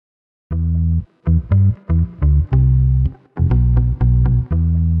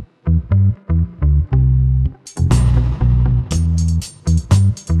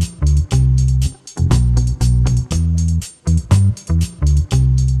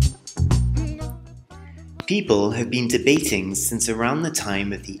People have been debating since around the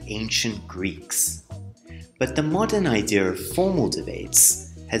time of the ancient Greeks. But the modern idea of formal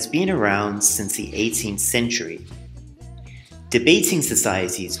debates has been around since the 18th century. Debating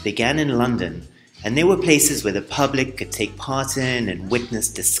societies began in London, and they were places where the public could take part in and witness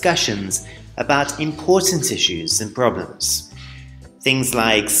discussions about important issues and problems. Things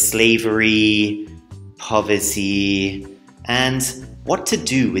like slavery, poverty, and what to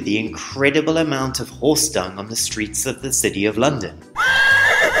do with the incredible amount of horse dung on the streets of the City of London.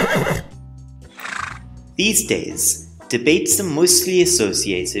 These days, debates are mostly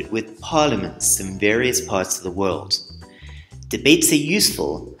associated with parliaments in various parts of the world. Debates are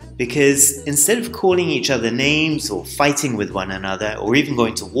useful because instead of calling each other names or fighting with one another or even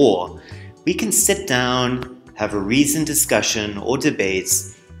going to war, we can sit down, have a reasoned discussion or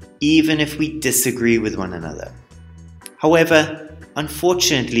debates, even if we disagree with one another. However,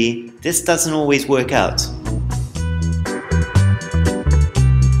 unfortunately, this doesn't always work out.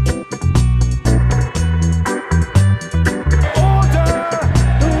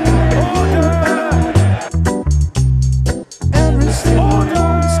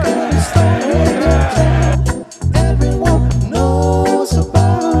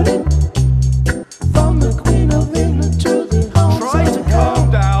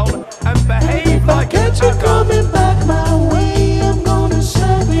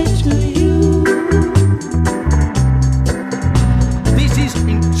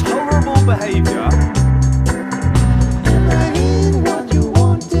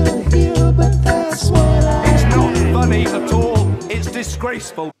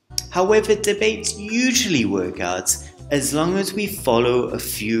 However, debates usually work out as long as we follow a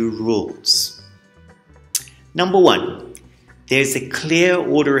few rules. Number 1, there's a clear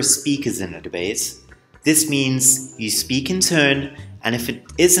order of speakers in a debate. This means you speak in turn, and if it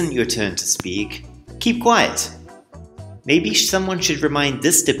isn't your turn to speak, keep quiet. Maybe someone should remind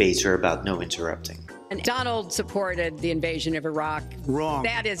this debater about no interrupting. And Donald supported the invasion of Iraq. Wrong.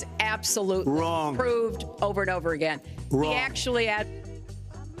 That is absolutely wrong. Proved over and over again. Wrong. He actually had.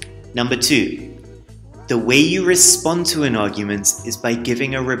 Number 2, the way you respond to an argument is by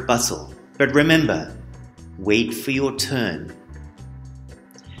giving a rebuttal. But remember, wait for your turn.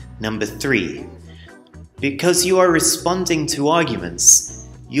 Number 3, because you are responding to arguments,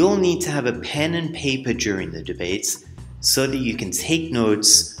 you'll need to have a pen and paper during the debate so that you can take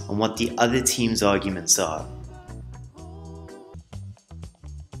notes on what the other team's arguments are.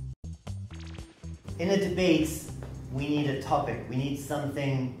 In a debate, we need a topic, we need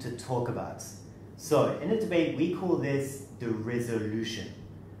something to talk about. So in a debate, we call this the resolution.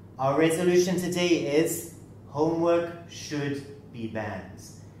 Our resolution today is homework should be banned.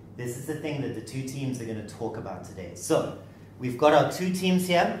 This is the thing that the two teams are going to talk about today. So we've got our two teams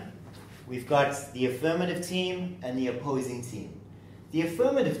here. We've got the affirmative team and the opposing team. The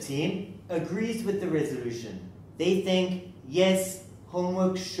affirmative team agrees with the resolution. They think, yes,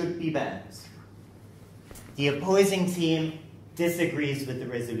 homework should be banned. The opposing team disagrees with the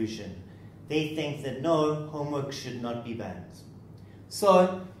resolution. They think that no, homework should not be banned.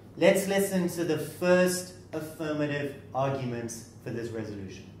 So let's listen to the first affirmative argument for this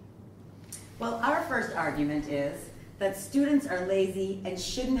resolution. Well, our first argument is that students are lazy and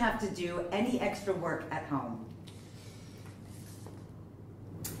shouldn't have to do any extra work at home.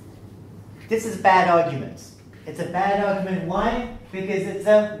 This is a bad argument. It's a bad argument. Why? Because it's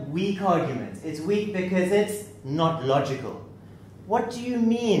a weak argument. It's weak because it's not logical. What do you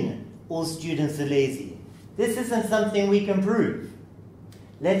mean all students are lazy? This isn't something we can prove.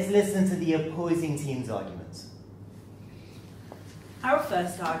 Let's listen to the opposing team's argument. Our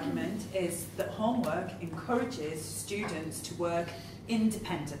first argument is that homework encourages students to work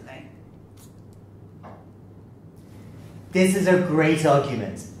independently. This is a great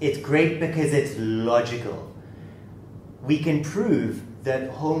argument. It's great because it's logical. We can prove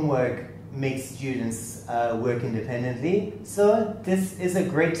that homework makes students work independently, so this is a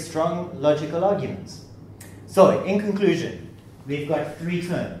great, strong, logical argument. So, in conclusion, we've got three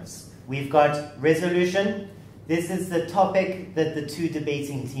terms. We've got resolution. This is the topic that the two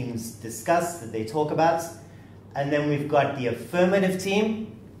debating teams discuss, that they talk about. And then we've got the affirmative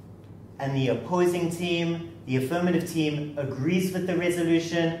team and the opposing team. The affirmative team agrees with the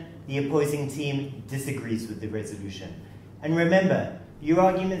resolution. The opposing team disagrees with the resolution. And remember, your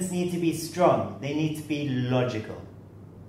arguments need to be strong. They need to be logical.